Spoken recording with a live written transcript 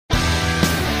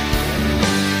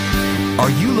Are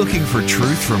you looking for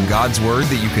truth from God's Word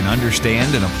that you can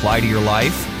understand and apply to your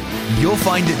life? You'll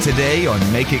find it today on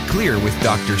Make It Clear with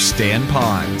Dr. Stan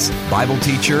Ponz, Bible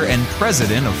teacher and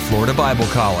president of Florida Bible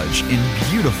College in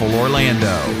beautiful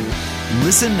Orlando.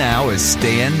 Listen now as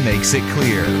Stan makes it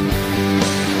clear.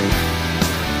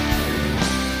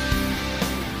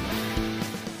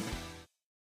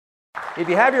 If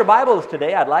you have your Bibles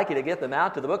today, I'd like you to get them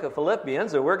out to the book of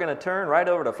Philippians, and we're going to turn right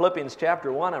over to Philippians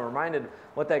chapter 1. I'm reminded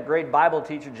what that great Bible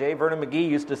teacher, J. Vernon McGee,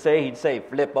 used to say. He'd say,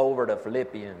 flip over to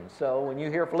Philippians. So when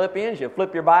you hear Philippians, you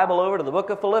flip your Bible over to the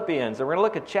book of Philippians. And we're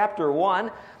going to look at chapter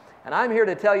 1. And I'm here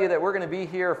to tell you that we're going to be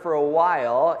here for a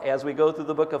while as we go through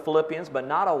the book of Philippians, but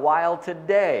not a while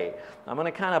today. I'm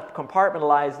going to kind of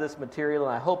compartmentalize this material,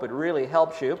 and I hope it really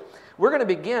helps you. We're going to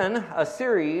begin a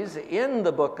series in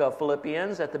the book of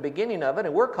Philippians at the beginning of it,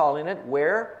 and we're calling it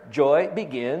Where Joy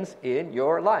Begins in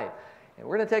Your Life. And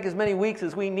we're going to take as many weeks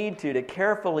as we need to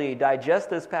carefully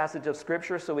digest this passage of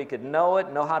Scripture so we could know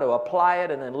it, know how to apply it,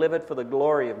 and then live it for the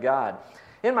glory of God.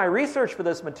 In my research for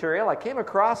this material, I came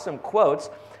across some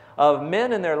quotes of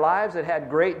men in their lives that had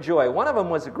great joy. One of them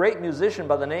was a great musician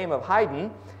by the name of Haydn,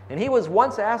 and he was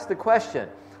once asked the question,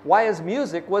 why his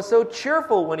music was so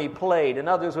cheerful when he played and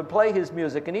others would play his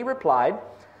music. And he replied,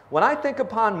 when I think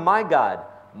upon my God,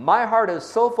 my heart is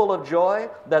so full of joy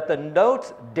that the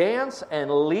notes dance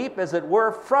and leap as it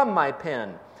were from my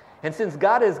pen. And since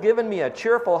God has given me a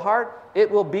cheerful heart, it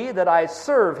will be that I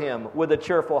serve Him with a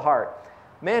cheerful heart.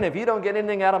 Man, if you don't get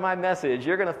anything out of my message,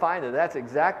 you're going to find that that's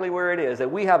exactly where it is,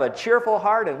 that we have a cheerful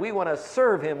heart and we want to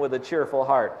serve Him with a cheerful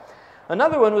heart.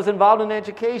 Another one was involved in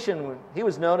education. He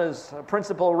was known as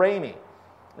Principal Ramey.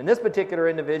 And this particular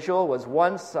individual was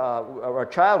a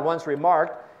child once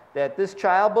remarked that this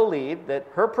child believed that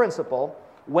her principal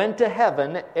went to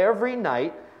heaven every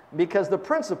night because the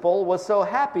principal was so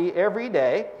happy every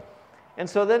day. And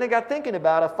so then I got thinking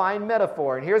about a fine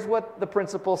metaphor, and here's what the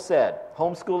principal said.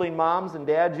 Homeschooling moms and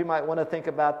dads, you might want to think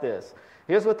about this.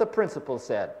 Here's what the principal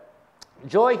said.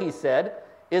 Joy, he said,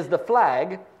 is the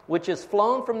flag which is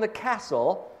flown from the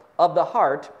castle of the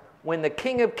heart when the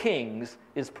King of Kings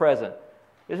is present.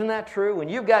 Isn't that true? When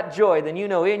you've got joy, then you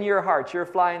know in your heart you're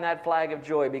flying that flag of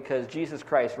joy because Jesus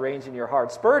Christ reigns in your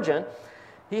heart. Spurgeon,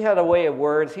 he had a way of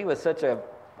words. He was such a,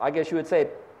 I guess you would say,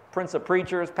 prince of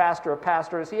preachers, pastor of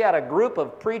pastors. He had a group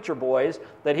of preacher boys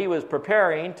that he was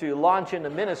preparing to launch into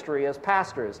ministry as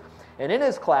pastors. And in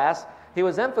his class, he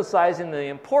was emphasizing the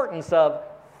importance of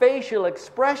facial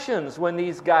expressions when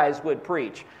these guys would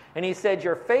preach. And he said,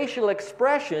 your facial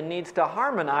expression needs to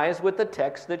harmonize with the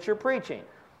text that you're preaching.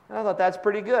 And I thought that's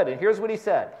pretty good. And here's what he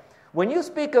said. When you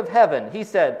speak of heaven, he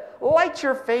said, light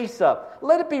your face up.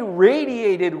 Let it be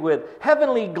radiated with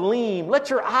heavenly gleam. Let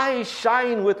your eyes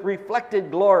shine with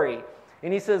reflected glory.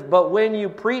 And he says, but when you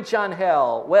preach on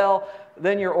hell, well,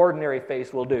 then your ordinary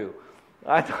face will do.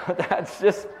 I thought that's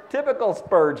just typical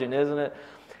Spurgeon, isn't it?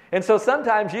 And so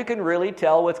sometimes you can really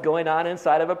tell what's going on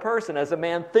inside of a person. As a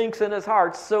man thinks in his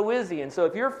heart, so is he. And so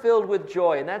if you're filled with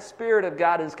joy and that Spirit of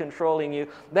God is controlling you,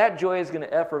 that joy is going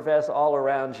to effervesce all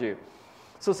around you.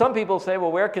 So some people say,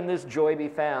 well, where can this joy be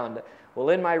found? Well,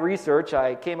 in my research,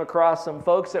 I came across some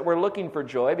folks that were looking for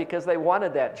joy because they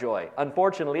wanted that joy.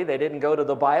 Unfortunately, they didn't go to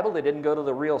the Bible. They didn't go to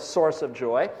the real source of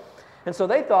joy. And so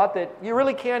they thought that you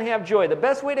really can't have joy. The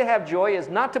best way to have joy is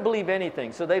not to believe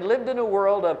anything. So they lived in a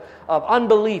world of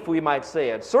unbelief, we might say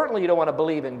it. Certainly you don't want to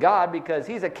believe in God because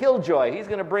He's a killjoy. He's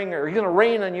going to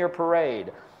rain on your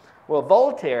parade. Well,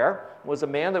 Voltaire was a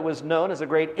man that was known as a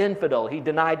great infidel. He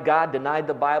denied God, denied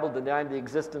the Bible, denied the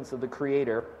existence of the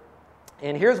Creator.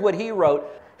 And here's what he wrote.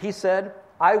 He said,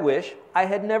 I wish I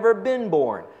had never been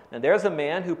born. And there's a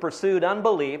man who pursued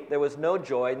unbelief. There was no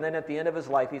joy. And then at the end of his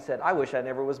life, he said, I wish I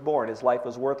never was born. His life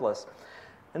was worthless.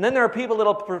 And then there are people that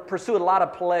will pursue a lot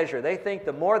of pleasure. They think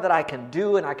the more that I can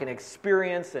do and I can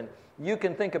experience, and you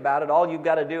can think about it, all you've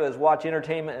got to do is watch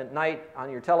entertainment at night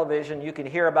on your television. You can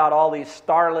hear about all these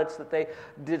starlets that they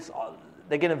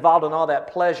get involved in all that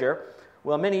pleasure.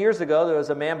 Well, many years ago, there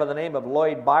was a man by the name of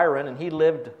Lloyd Byron, and he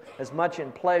lived as much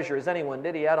in pleasure as anyone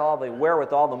did. He had all the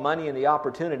wherewithal, the money, and the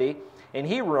opportunity. And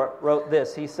he wrote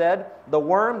this. He said, the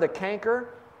worm, the canker,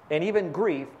 and even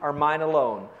grief are mine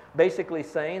alone. Basically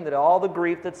saying that all the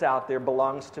grief that's out there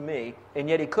belongs to me, and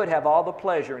yet he could have all the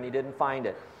pleasure and he didn't find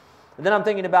it. And then I'm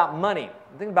thinking about money.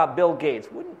 I'm thinking about Bill Gates.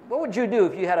 What would you do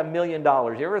if you had $1 million?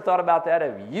 You ever thought about that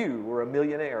if you were a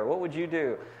millionaire? What would you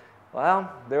do? Well,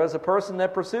 there was a person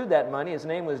that pursued that money. His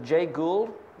name was Jay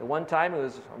Gould. At one time, he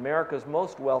was America's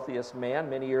most wealthiest man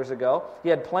many years ago. He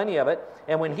had plenty of it.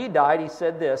 And when he died, he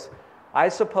said this, I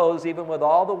suppose even with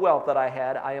all the wealth that I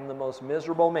had, I am the most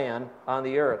miserable man on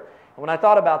the earth. And when I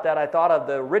thought about that, I thought of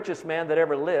the richest man that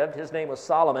ever lived. His name was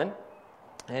Solomon.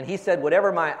 And he said,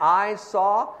 whatever my eyes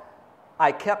saw,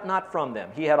 I kept not from them.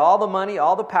 He had all the money,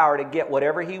 all the power to get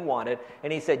whatever he wanted.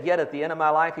 And he said, yet at the end of my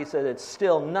life, he said, it's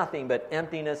still nothing but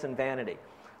emptiness and vanity.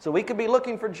 So we could be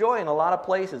looking for joy in a lot of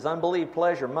places, unbelief,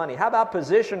 pleasure, money. How about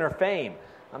position or fame?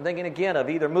 I'm thinking again of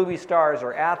either movie stars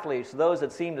or athletes, those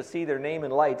that seem to see their name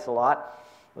in lights a lot.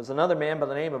 There was another man by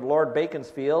the name of Lord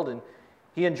Beaconsfield, and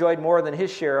he enjoyed more than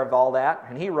his share of all that.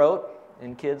 And he wrote,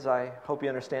 and kids, I hope you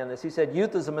understand this, he said,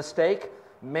 youth is a mistake,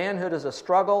 manhood is a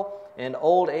struggle, and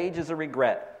old age is a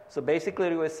regret. So basically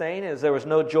what he was saying is there was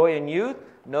no joy in youth,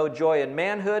 no joy in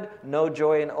manhood, no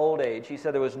joy in old age. He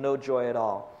said there was no joy at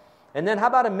all. And then how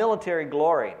about a military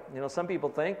glory? You know, some people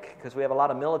think, because we have a lot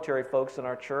of military folks in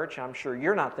our church, I'm sure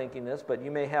you're not thinking this, but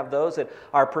you may have those that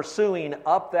are pursuing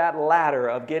up that ladder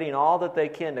of getting all that they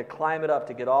can to climb it up,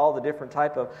 to get all the different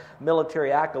type of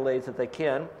military accolades that they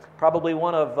can. Probably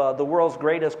one of the world's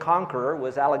greatest conqueror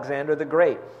was Alexander the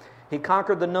Great. He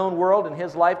conquered the known world in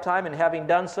his lifetime, and having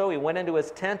done so, he went into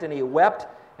his tent and he wept,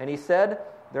 and he said,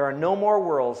 there are no more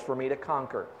worlds for me to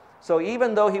conquer. So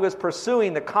even though he was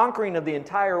pursuing the conquering of the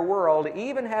entire world,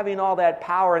 even having all that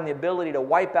power and the ability to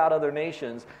wipe out other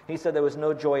nations, he said there was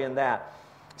no joy in that.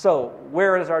 So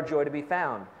where is our joy to be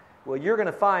found? Well, you're going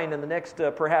to find in the next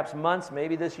perhaps months,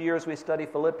 maybe this year as we study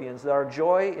Philippians, that our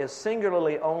joy is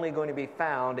singularly only going to be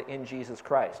found in Jesus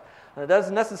Christ. And it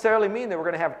doesn't necessarily mean that we're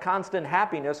going to have constant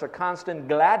happiness or constant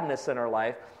gladness in our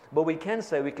life, but we can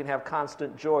say we can have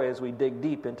constant joy as we dig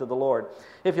deep into the Lord.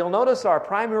 If you'll notice, our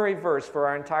primary verse for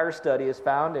our entire study is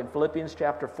found in Philippians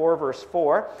chapter 4, verse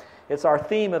 4. It's our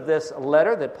theme of this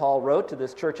letter that Paul wrote to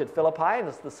this church at Philippi, and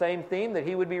it's the same theme that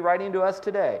he would be writing to us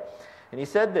today. And he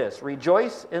said this,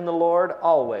 rejoice in the Lord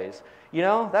always. You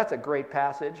know, that's a great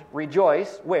passage.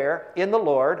 Rejoice, where? In the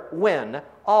Lord, when?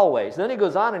 Always. And then he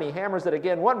goes on and he hammers it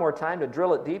again one more time to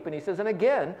drill it deep, and he says, and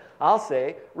again, I'll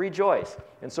say, rejoice.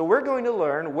 And so we're going to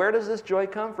learn where does this joy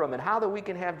come from and how that we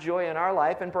can have joy in our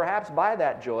life, and perhaps by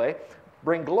that joy,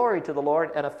 bring glory to the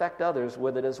Lord and affect others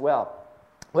with it as well.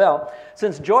 Well,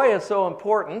 since joy is so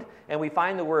important, and we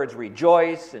find the words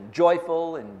rejoice and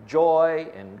joyful and joy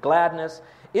and gladness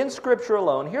in Scripture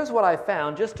alone, here's what I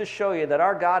found just to show you that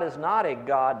our God is not a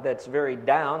God that's very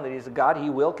down, that He's a God, He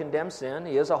will condemn sin.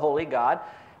 He is a holy God.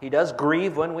 He does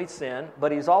grieve when we sin,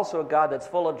 but He's also a God that's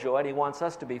full of joy, and He wants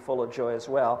us to be full of joy as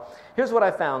well. Here's what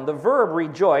I found. The verb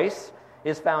rejoice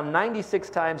is found 96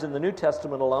 times in the New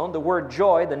Testament alone. The word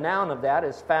joy, the noun of that,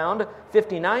 is found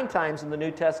 59 times in the New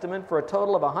Testament for a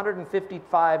total of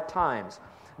 155 times.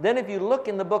 Then if you look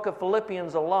in the book of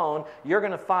Philippians alone, you're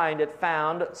going to find it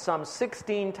found some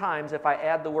 16 times if I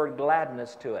add the word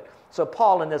gladness to it. So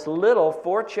Paul, in this little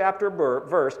 4-chapter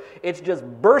verse, it's just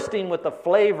bursting with the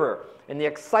flavor and the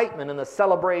excitement and the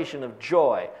celebration of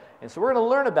joy. And so we're going to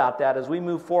learn about that as we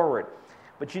move forward.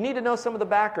 But you need to know some of the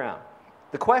background.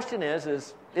 The question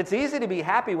is it's easy to be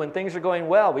happy when things are going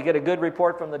well. We get a good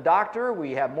report from the doctor.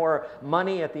 We have more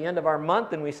money at the end of our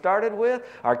month than we started with.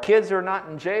 Our kids are not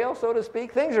in jail, so to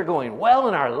speak. Things are going well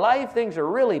in our life. Things are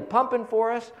really pumping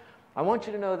for us. I want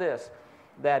you to know this,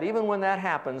 that even when that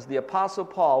happens, the Apostle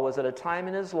Paul was at a time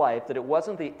in his life that it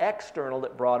wasn't the external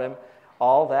that brought him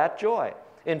all that joy.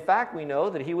 In fact, we know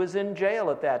that he was in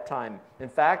jail at that time. In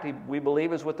fact, we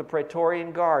believe it was with the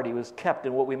Praetorian Guard. He was kept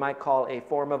in what we might call a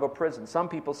form of a prison. Some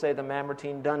people say the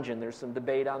Mamertine dungeon. There's some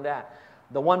debate on that.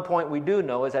 The one point we do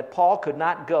know is that Paul could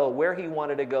not go where he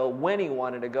wanted to go, when he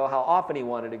wanted to go, how often he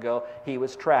wanted to go. He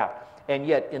was trapped. And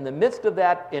yet, in the midst of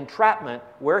that entrapment,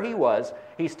 where he was,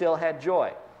 he still had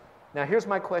joy. Now, here's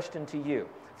my question to you.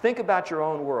 Think about your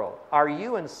own world. Are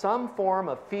you in some form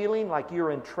of feeling like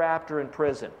you're entrapped or in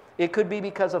prison? It could be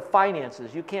because of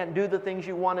finances. You can't do the things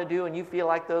you want to do, and you feel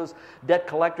like those debt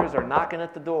collectors are knocking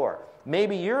at the door.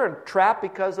 Maybe you're trapped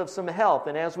because of some health,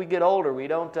 and as we get older, we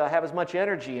don't have as much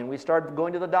energy, and we start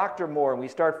going to the doctor more, and we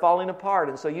start falling apart,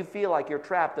 and so you feel like you're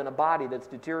trapped in a body that's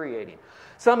deteriorating.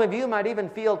 Some of you might even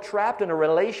feel trapped in a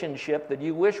relationship that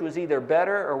you wish was either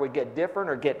better or would get different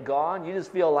or get gone. You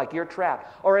just feel like you're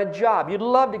trapped. Or a job. You'd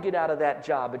love to get out of that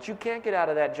job, but you can't get out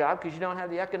of that job because you don't have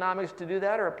the economics to do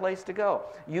that or a place to go.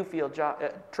 You feel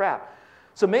trapped.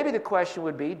 So maybe the question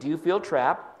would be, do you feel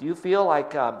trapped? Do you feel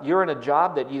like you're in a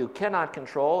job that you cannot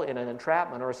control, in an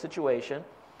entrapment or a situation?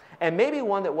 And maybe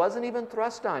one that wasn't even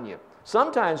thrust on you.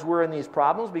 Sometimes we're in these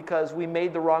problems because we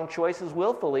made the wrong choices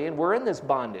willfully and we're in this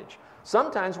bondage.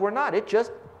 Sometimes we're not. It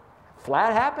just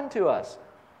flat happened to us.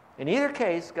 In either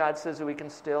case, God says that we can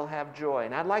still have joy.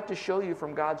 And I'd like to show you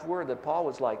from God's Word that Paul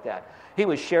was like that. He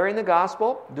was sharing the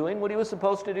gospel, doing what he was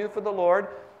supposed to do for the Lord,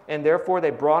 and therefore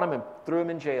they brought him and threw him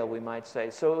in jail, we might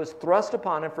say. So it was thrust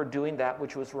upon him for doing that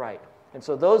which was right. And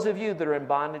so those of you that are in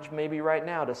bondage maybe right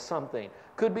now to something,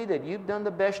 could be that you've done the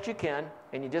best you can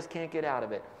and you just can't get out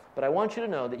of it. But I want you to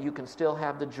know that you can still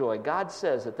have the joy. God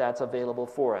says that that's available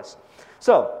for us.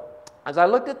 So, as I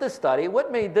looked at this study,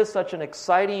 what made this such an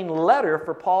exciting letter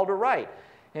for Paul to write?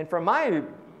 And from my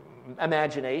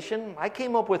imagination, I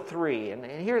came up with three, and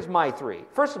here's my three.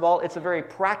 First of all, it's a very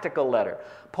practical letter.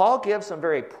 Paul gives some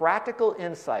very practical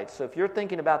insights. So if you're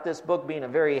thinking about this book being a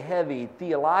very heavy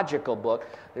theological book,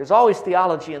 there's always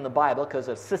theology in the Bible because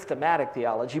of systematic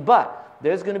theology, but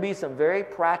there's going to be some very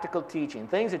practical teaching,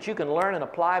 things that you can learn and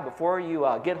apply before you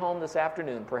get home this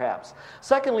afternoon, perhaps.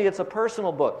 Secondly, it's a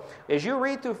personal book. As you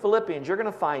read through Philippians, you're going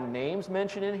to find names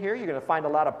mentioned in here. You're going to find a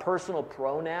lot of personal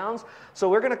pronouns. So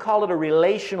we're going to call it a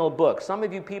relational book. Some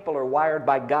of you people are wired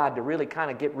by God to really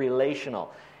kind of get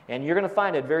relational. And you're going to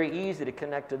find it very easy to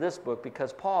connect to this book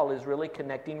because Paul is really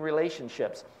connecting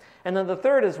relationships. And then the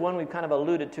third is one we've kind of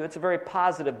alluded to. It's a very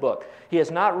positive book. He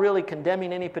is not really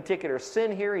condemning any particular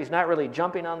sin here. He's not really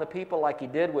jumping on the people like he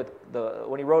did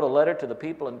when he wrote a letter to the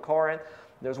people in Corinth.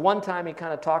 There's one time he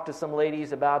kind of talked to some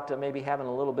ladies about maybe having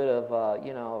a little bit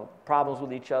of problems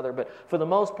with each other. But for the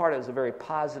most part, it was a very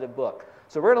positive book.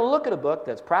 So we're going to look at a book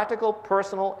that's practical,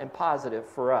 personal, and positive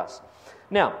for us.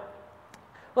 Now,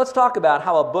 let's talk about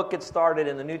how a book gets started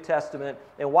in the New Testament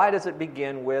and why does it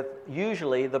begin with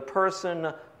usually the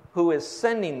person who is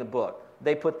sending the book.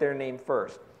 They put their name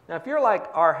first. Now, if you're like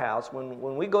our house,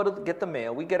 when we go to get the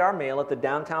mail, we get our mail at the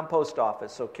downtown post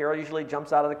office. So Carol usually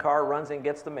jumps out of the car, runs in,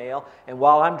 gets the mail, and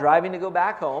while I'm driving to go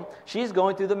back home, she's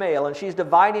going through the mail, and she's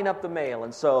dividing up the mail.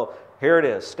 And so here it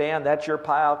is. Stan, that's your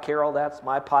pile. Carol, that's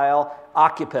my pile.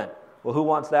 Occupant. Well, who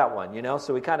wants that one,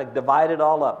 So we kind of divide it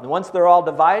all up. And once they're all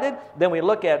divided, then we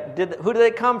look at who do they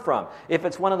come from? If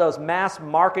it's one of those mass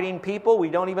marketing people,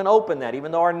 we don't even open that.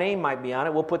 Even though our name might be on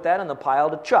it, we'll put that in the pile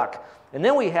to chuck. And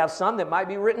then we have some that might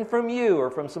be written from you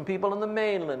or from some people in the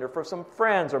mainland or from some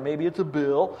friends, or maybe it's a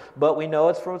bill, but we know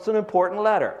it's an important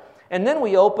letter. And then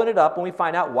we open it up and we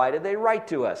find out why did they write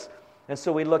to us. And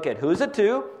so we look at who's it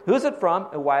to, who's it from,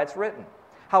 and why it's written.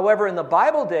 However, in the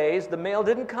Bible days, the mail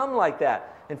didn't come like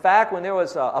that. In fact, when there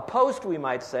was a post, we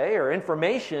might say, or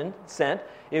information sent,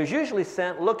 it was usually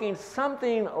sent looking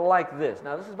something like this.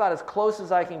 Now, this is about as close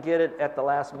as I can get it at the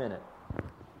last minute.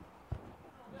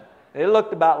 It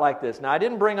looked about like this. Now, I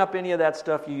didn't bring up any of that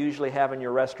stuff you usually have in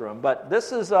your restroom, but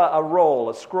this is a roll,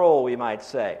 a scroll, we might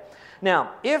say.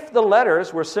 Now, if the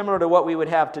letters were similar to what we would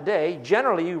have today,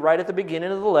 generally you write at the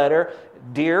beginning of the letter,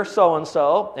 "Dear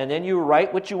so-and-so," and then you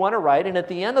write what you want to write, and at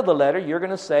the end of the letter you're going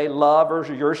to say, "Love," or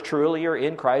 "Yours truly," or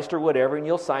 "In Christ," or whatever, and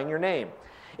you'll sign your name.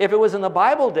 If it was in the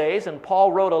Bible days and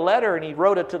Paul wrote a letter and he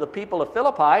wrote it to the people of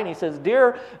Philippi and he says,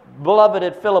 "Dear beloved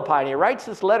at Philippi," and he writes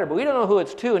this letter, but we don't know who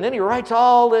it's to, and then he writes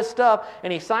all this stuff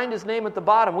and he signed his name at the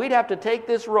bottom, we'd have to take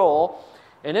this roll,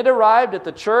 and it arrived at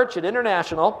the church at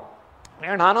International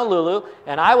there in Honolulu,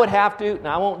 and I would have to,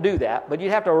 now I won't do that, but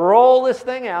you'd have to roll this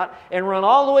thing out and run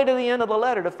all the way to the end of the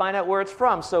letter to find out where it's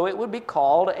from. So it would be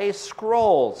called a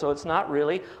scroll. So it's not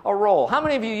really a roll. How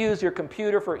many of you use your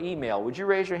computer for email? Would you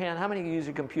raise your hand? How many of you use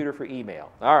your computer for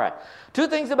email? All right. Two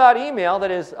things about email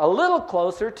that is a little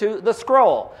closer to the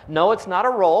scroll. No, it's not a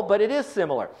roll, but it is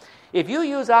similar. If you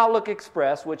use Outlook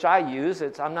Express, which I use,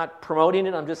 I'm not promoting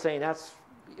it, I'm just saying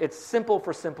it's simple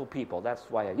for simple people. That's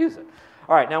why I use it.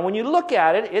 All right, now when you look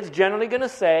at it, it's generally going to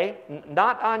say,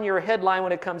 not on your headline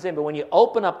when it comes in, but when you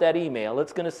open up that email,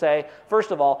 it's going to say,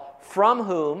 first of all, from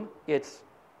whom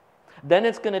then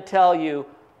it's going to tell you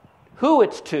who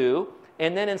it's to,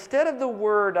 and then instead of the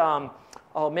word,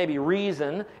 maybe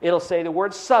reason, it'll say the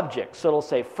word subject. So it'll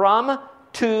say from,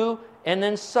 to, and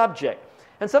then subject.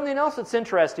 And something else that's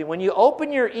interesting, when you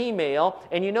open your email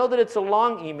and you know that it's a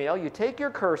long email, you take your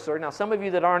cursor. Now, some of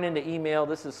you that aren't into email,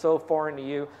 this is so foreign to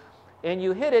you, and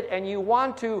you hit it and you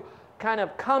want to kind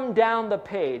of come down the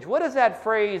page. What is that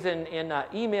phrase in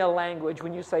email language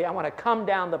when you say, "I want to come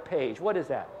down the page"? What is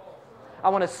that? I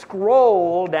want to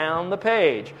scroll down the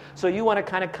page. So you want to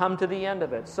kind of come to the end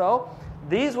of it. So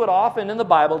these would often in the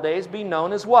Bible days be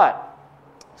known as what?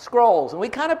 Scrolls. And we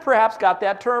kind of perhaps got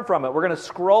that term from it. We're going to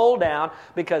scroll down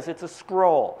because it's a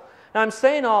scroll. Now, I'm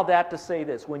saying all that to say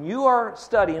this. When you are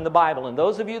studying the Bible, and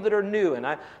those of you that are new, and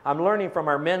I'm learning from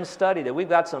our men's study that we've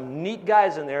got some neat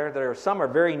guys in there that some are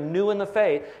very new in the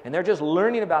faith, and they're just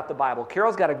learning about the Bible.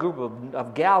 Carol's got a group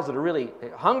of gals that are really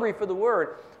hungry for the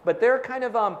Word, but they're kind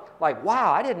of like,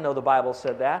 wow, I didn't know the Bible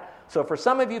said that. So for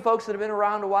some of you folks that have been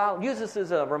around a while, use this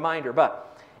as a reminder.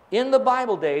 But in the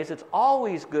Bible days, it's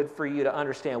always good for you to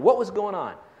understand what was going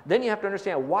on. Then you have to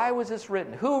understand, why was this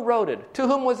written? Who wrote it? To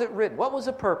whom was it written? What was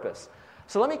the purpose?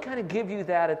 So let me kind of give you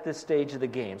that at this stage of the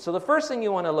game. So the first thing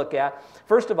you want to look at,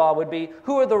 first of all, would be,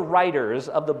 who are the writers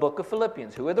of the book of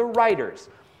Philippians? Who are the writers?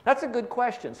 That's a good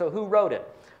question. So who wrote it?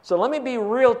 So let me be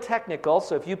real technical.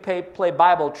 So if you play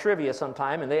Bible trivia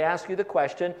sometime and they ask you the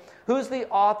question, who's the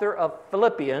author of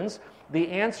Philippians?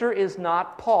 The answer is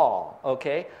not Paul,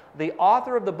 okay? The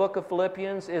author of the book of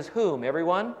Philippians is whom,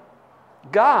 everyone?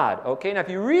 God, okay? Now, if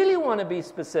you really want to be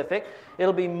specific,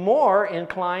 it'll be more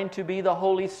inclined to be the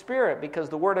Holy Spirit, because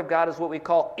the Word of God is what we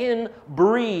call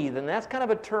in-breathe, and that's kind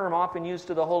of a term often used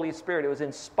to the Holy Spirit. It was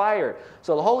inspired.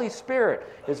 So the Holy Spirit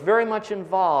is very much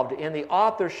involved in the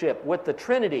authorship with the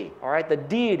Trinity, all right, the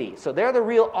deity. So they're the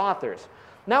real authors.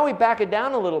 Now we back it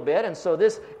down a little bit, and so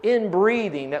this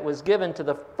in-breathing that was given to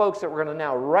the folks that were going to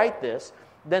now write this,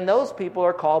 then those people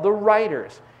are called the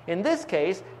writers. In this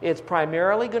case, it's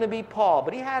primarily going to be Paul,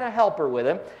 but he had a helper with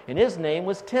him, and his name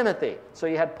was Timothy. So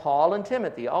you had Paul and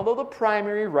Timothy, although the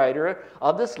primary writer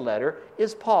of this letter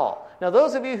is Paul. Now,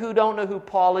 those of you who don't know who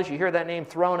Paul is, you hear that name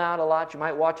thrown out a lot. You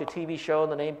might watch a TV show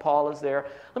and the name Paul is there.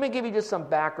 Let me give you just some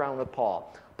background with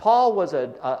Paul. Paul was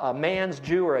a man's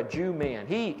Jew, or a Jew man.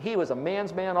 He was a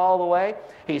man's man all the way.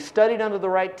 He studied under the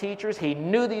right teachers. He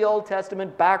knew the Old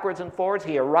Testament backwards and forwards.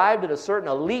 He arrived at a certain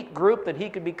elite group that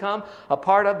he could become a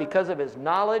part of because of his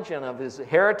knowledge and of his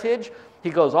heritage.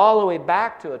 He goes all the way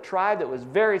back to a tribe that was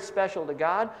very special to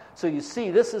God. So you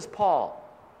see, this is Paul.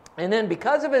 And then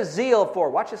because of his zeal for,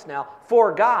 watch this now,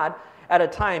 for God, at a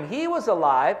time he was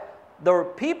alive, the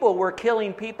people were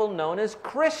killing people known as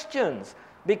Christians,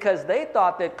 because they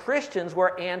thought that Christians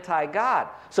were anti-God.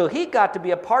 So he got to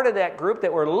be a part of that group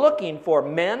that were looking for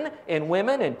men and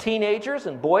women and teenagers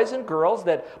and boys and girls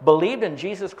that believed in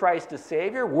Jesus Christ as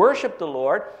Savior, worshiped the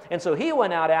Lord, and so he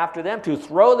went out after them to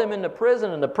throw them into prison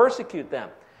and to persecute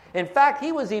them. In fact,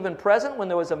 he was even present when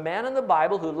there was a man in the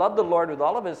Bible who loved the Lord with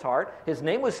all of his heart. His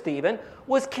name was Stephen,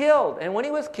 was killed. And when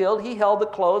he was killed, he held the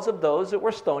clothes of those that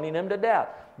were stoning him to death.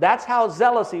 That's how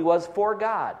zealous he was for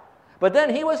God. But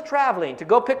then he was traveling to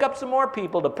go pick up some more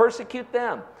people to persecute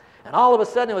them. And all of a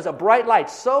sudden, it was a bright light,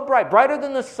 so bright, brighter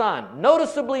than the sun,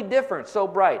 noticeably different, so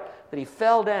bright that he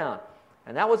fell down.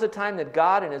 And that was a time that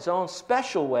God, in his own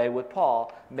special way with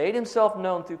Paul, made himself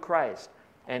known through Christ.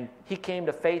 And he came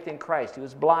to faith in Christ. He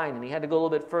was blind, and he had to go a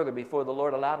little bit further before the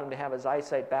Lord allowed him to have his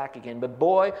eyesight back again. But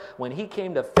boy, when he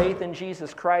came to faith in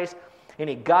Jesus Christ, and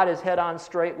he got his head on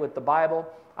straight with the Bible,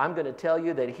 I'm going to tell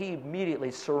you that he immediately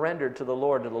surrendered to the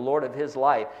Lord of his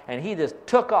life, and he just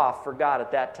took off for God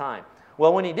at that time.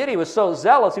 Well, when he did, he was so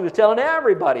zealous, he was telling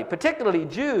everybody, particularly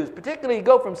Jews, particularly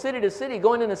go from city to city,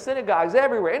 going into synagogues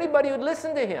everywhere. Anybody would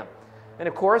listen to him. And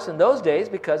of course, in those days,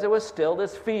 because there was still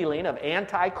this feeling of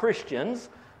anti-Christians,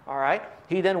 all right,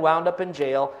 he then wound up in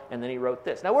jail, and then he wrote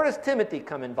this. Now, where does Timothy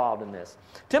come involved in this?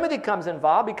 Timothy comes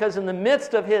involved because in the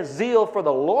midst of his zeal for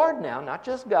the Lord now, not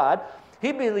just God,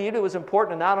 he believed it was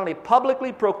important to not only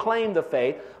publicly proclaim the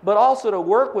faith, but also to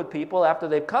work with people after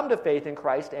they've come to faith in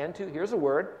Christ and to, here's a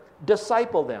word,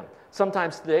 disciple them.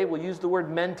 Sometimes today we'll use the word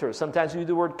mentor. Sometimes we use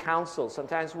the word counsel.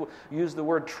 Sometimes we'll use the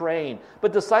word train.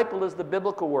 But disciple is the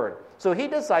biblical word. So he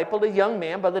discipled a young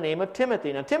man by the name of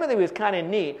Timothy. Now, Timothy was kind of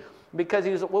neat because he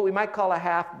was what we might call a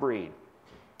half-breed.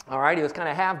 All right, he was kind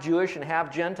of half Jewish and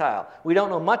half Gentile. We don't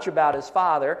know much about his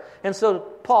father, and so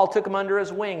Paul took him under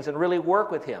his wings and really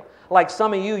worked with him. Like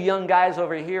some of you young guys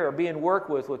over here are being worked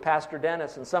with Pastor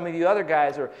Dennis, and some of you other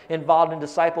guys are involved in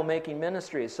disciple-making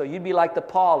ministries. So you'd be like the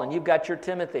Paul, and you've got your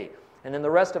Timothy. And then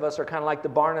the rest of us are kind of like the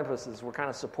Barnabases. We're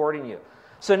kind of supporting you.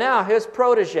 So now his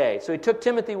protege, so he took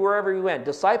Timothy wherever he went,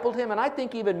 discipled him, and I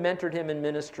think even mentored him in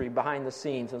ministry behind the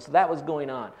scenes. And so that was going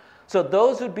on. So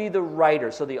those would be the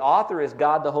writers. So the author is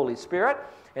God the Holy Spirit,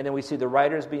 and then we see the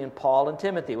writers being Paul and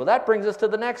Timothy. Well, that brings us to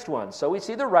the next one. So we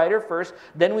see the writer first,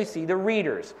 then we see the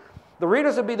readers. The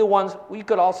readers would be the ones, we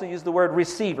could also use the word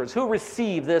receivers. Who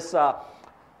received this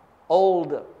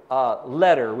old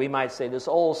letter, we might say, this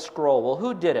old scroll? Well,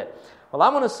 who did it? Well,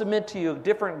 I'm going to submit to you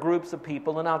different groups of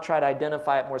people, and I'll try to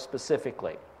identify it more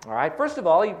specifically. All right. First of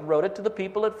all, he wrote it to the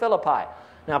people at Philippi.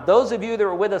 Now, those of you that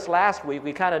were with us last week,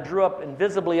 we kind of drew up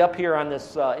invisibly up here on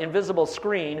this invisible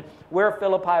screen where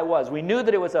Philippi was. We knew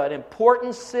that it was an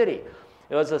important city.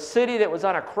 It was a city that was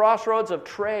on a crossroads of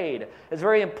trade. It's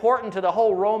very important to the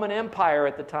whole Roman Empire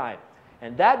at the time.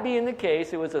 And that being the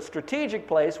case, it was a strategic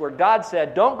place where God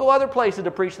said, don't go other places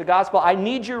to preach the gospel. I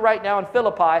need you right now in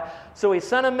Philippi. So he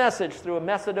sent a message through a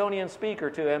Macedonian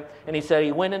speaker to him, and he said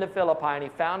he went into Philippi and he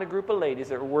found a group of ladies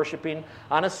that were worshiping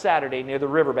on a Saturday near the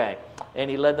riverbank, and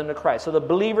he led them to Christ. So the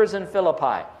believers in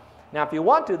Philippi. Now, if you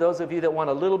want to, those of you that want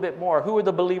a little bit more, who were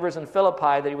the believers in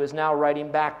Philippi that he was now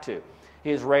writing back to?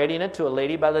 He was writing it to a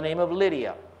lady by the name of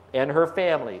Lydia and her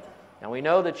family. And we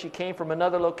know that she came from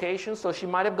another location, so she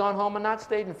might have gone home and not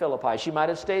stayed in Philippi. She might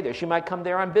have stayed there. She might come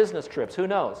there on business trips. Who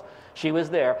knows? She was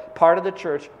there, part of the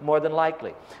church, more than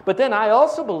likely. But then I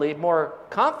also believe more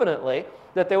confidently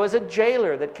that there was a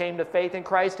jailer that came to faith in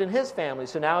Christ in his family.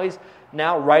 So now he's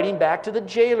writing back to the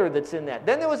jailer that's in that.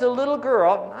 Then there was a little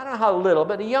girl, I don't know how little,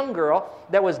 but a young girl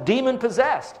that was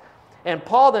demon-possessed. And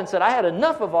Paul then said, I had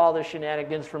enough of all the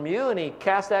shenanigans from you, and he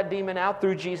cast that demon out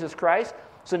through Jesus Christ.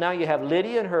 So now you have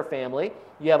Lydia and her family.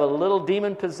 You have a little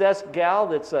demon-possessed gal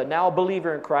that's now a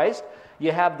believer in Christ.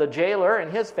 You have the jailer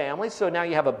and his family. So now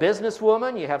you have a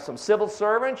businesswoman. You have some civil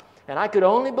servants. And I could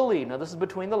only believe, now this is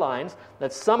between the lines,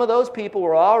 that some of those people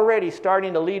were already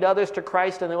starting to lead others to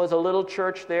Christ, and there was a little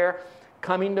church there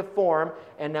coming to form,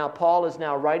 and now Paul is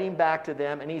now writing back to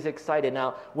them, and he's excited.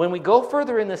 Now, when we go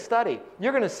further in this study,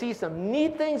 you're going to see some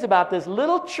neat things about this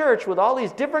little church with all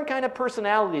these different kind of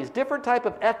personalities, different type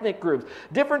of ethnic groups,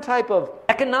 different type of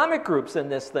economic groups in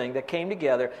this thing that came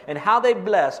together, and how they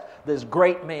blessed this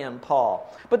great man,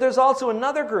 Paul. But there's also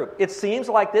another group. It seems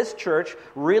like this church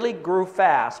really grew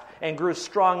fast and grew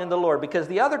strong in the Lord, because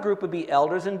the other group would be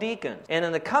elders and deacons. And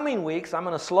in the coming weeks, I'm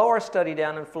going to slow our study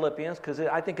down in Philippians, because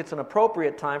I think it's an appropriate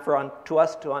time for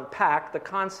us to unpack the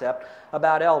concept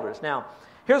about elders. Now,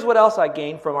 here's what else I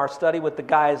gained from our study with the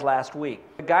guys last week.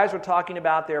 The guys were talking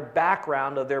about their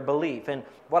background of their belief, and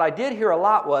what I did hear a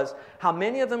lot was how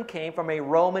many of them came from a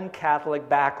Roman Catholic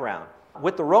background.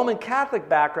 With the Roman Catholic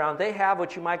background, they have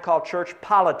what you might call church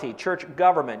polity, church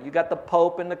government. You got the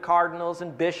Pope and the cardinals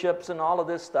and bishops and all of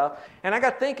this stuff. And I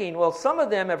got thinking, well, some of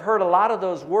them have heard a lot of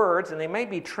those words, and they may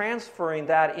be transferring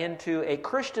that into a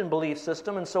Christian belief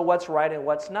system, and so what's right and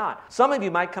what's not. Some of you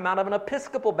might come out of an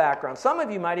Episcopal background. Some of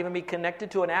you might even be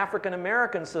connected to an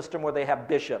African-American system where they have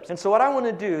bishops. And so what I want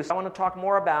to do is I want to talk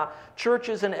more about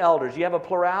churches and elders. You have a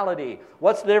plurality.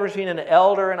 What's the difference between an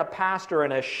elder and a pastor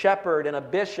and a shepherd and a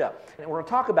bishop? And we're going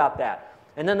to talk about that.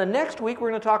 And then the next week, we're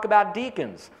going to talk about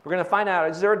deacons. We're going to find out,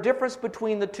 is there a difference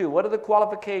between the two? What are the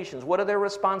qualifications? What are their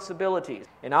responsibilities?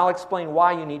 And I'll explain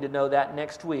why you need to know that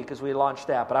next week as we launch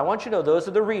that. But I want you to know those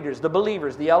are the readers, the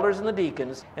believers, the elders, and the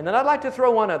deacons. And then I'd like to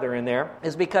throw one other in there,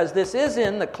 is because this is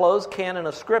in the closed canon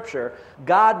of Scripture.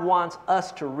 God wants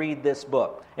us to read this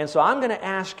book. And so I'm going to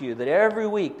ask you that every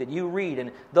week that you read,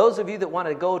 and those of you that want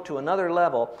to go to another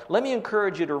level, let me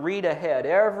encourage you to read ahead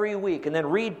every week and then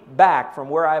read back from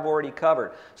where I've already covered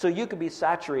so you can be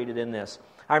saturated in this.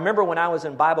 I remember when I was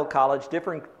in Bible college,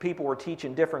 different people were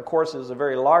teaching different courses, a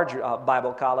very large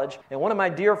Bible college, and one of my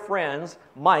dear friends,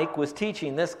 Mike, was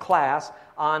teaching this class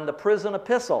on the prison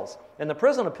epistles. And the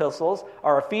prison epistles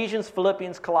are Ephesians,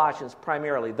 Philippians, Colossians,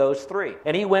 primarily, those three.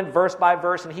 And he went verse by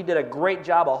verse, and he did a great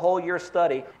job, a whole year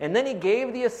study. And then he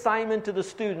gave the assignment to the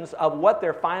students of what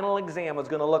their final exam was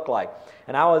going to look like.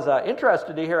 And I was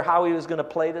interested to hear how he was going to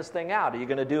play this thing out. Are you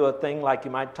going to do a thing like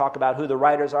you might talk about who the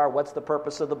writers are, what's the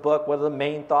purpose of the book, what are the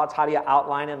main thoughts, how do you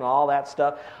outline it, and all that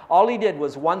stuff. All he did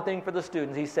was one thing for the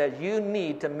students. He said, you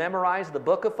need to memorize the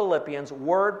book of Philippians,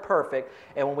 word perfect,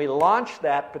 and when we launch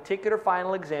that particular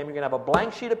final exam, you're going to have a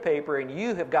blank sheet of paper, and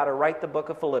you have got to write the book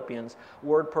of Philippians,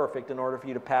 word perfect, in order for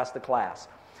you to pass the class.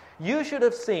 You should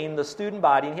have seen the student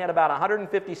body, and he had about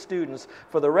 150 students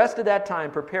for the rest of that time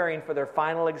preparing for their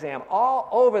final exam, all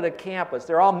over the campus.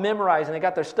 They're all memorizing. They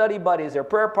got their study buddies, their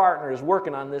prayer partners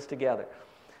working on this together.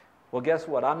 Well, guess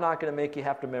what? I'm not going to make you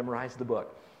have to memorize the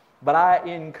book. But I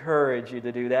encourage you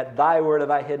to do that. Thy word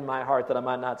have I hid in my heart that I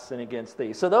might not sin against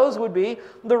thee. So those would be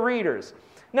the readers.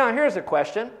 Now, here's a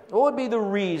question. What would be the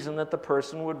reason that the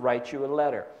person would write you a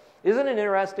letter? Isn't it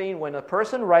interesting when a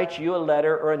person writes you a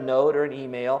letter or a note or an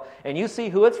email and you see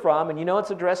who it's from and you know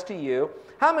it's addressed to you?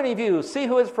 How many of you see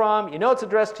who it's from, you know it's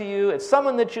addressed to you, it's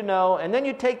someone that you know, and then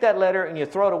you take that letter and you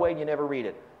throw it away and you never read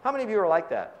it? How many of you are like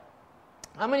that?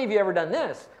 How many of you ever done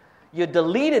this? You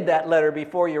deleted that letter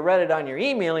before you read it on your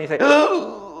email and you say,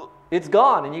 oh, it's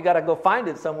gone, and you got to go find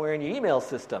it somewhere in your email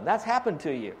system. That's happened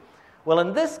to you. Well,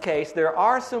 in this case, there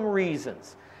are some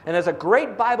reasons. And there's a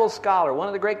great Bible scholar, one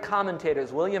of the great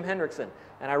commentators, William Hendrickson,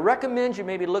 and I recommend you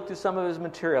maybe look through some of his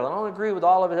material. I don't agree with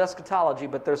all of his eschatology,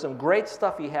 but there's some great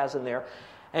stuff he has in there.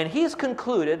 And he's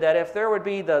concluded that if there would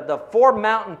be the 4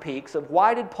 mountain peaks of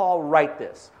why did Paul write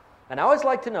this? And I always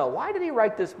like to know, why did he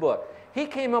write this book? He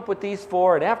came up with these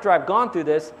 4, and after I've gone through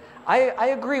this, I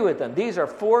agree with them. These are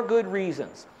 4 good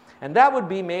reasons. And that would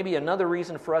be maybe another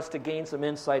reason for us to gain some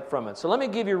insight from it. So let me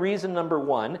give you reason number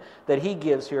 1 that he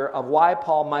gives here of why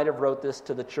Paul might have wrote this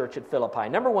to the church at Philippi.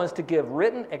 Number 1 is to give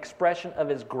written expression of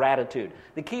his gratitude.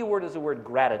 The key word is the word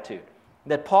gratitude.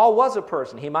 That Paul was a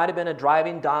person. He might have been a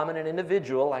driving, dominant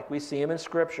individual like we see him in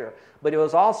Scripture, but he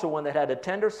was also one that had a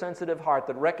tender, sensitive heart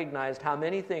that recognized how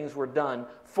many things were done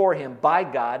for him by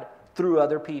God through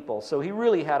other people. So he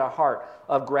really had a heart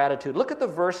of gratitude. Look at the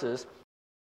verses.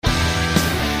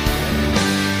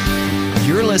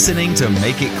 You're listening to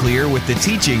Make It Clear with the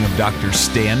teaching of Dr.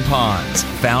 Stan Ponz,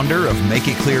 founder of Make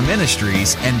It Clear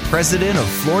Ministries and president of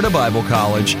Florida Bible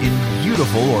College in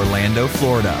beautiful Orlando,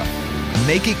 Florida.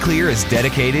 Make It Clear is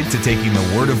dedicated to taking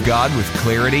the Word of God with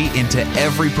clarity into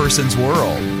every person's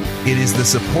world. It is the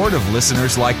support of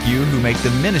listeners like you who make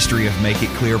the ministry of Make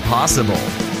It Clear possible.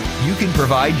 You can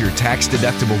provide your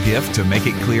tax-deductible gift to Make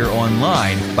It Clear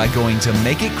online by going to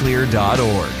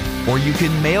makeitclear.org. Or you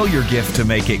can mail your gift to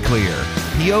Make It Clear,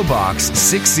 P.O. Box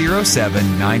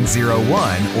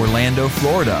 607901, Orlando,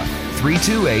 Florida,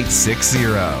 32860.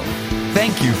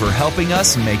 Thank you for helping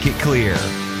us make it clear.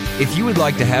 If you would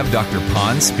like to have Dr.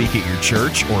 Ponz speak at your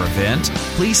church or event,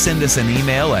 please send us an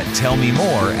email at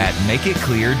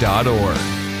tellmemore@makeitclear.org.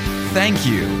 Thank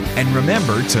you, and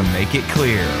remember to make it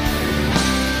clear.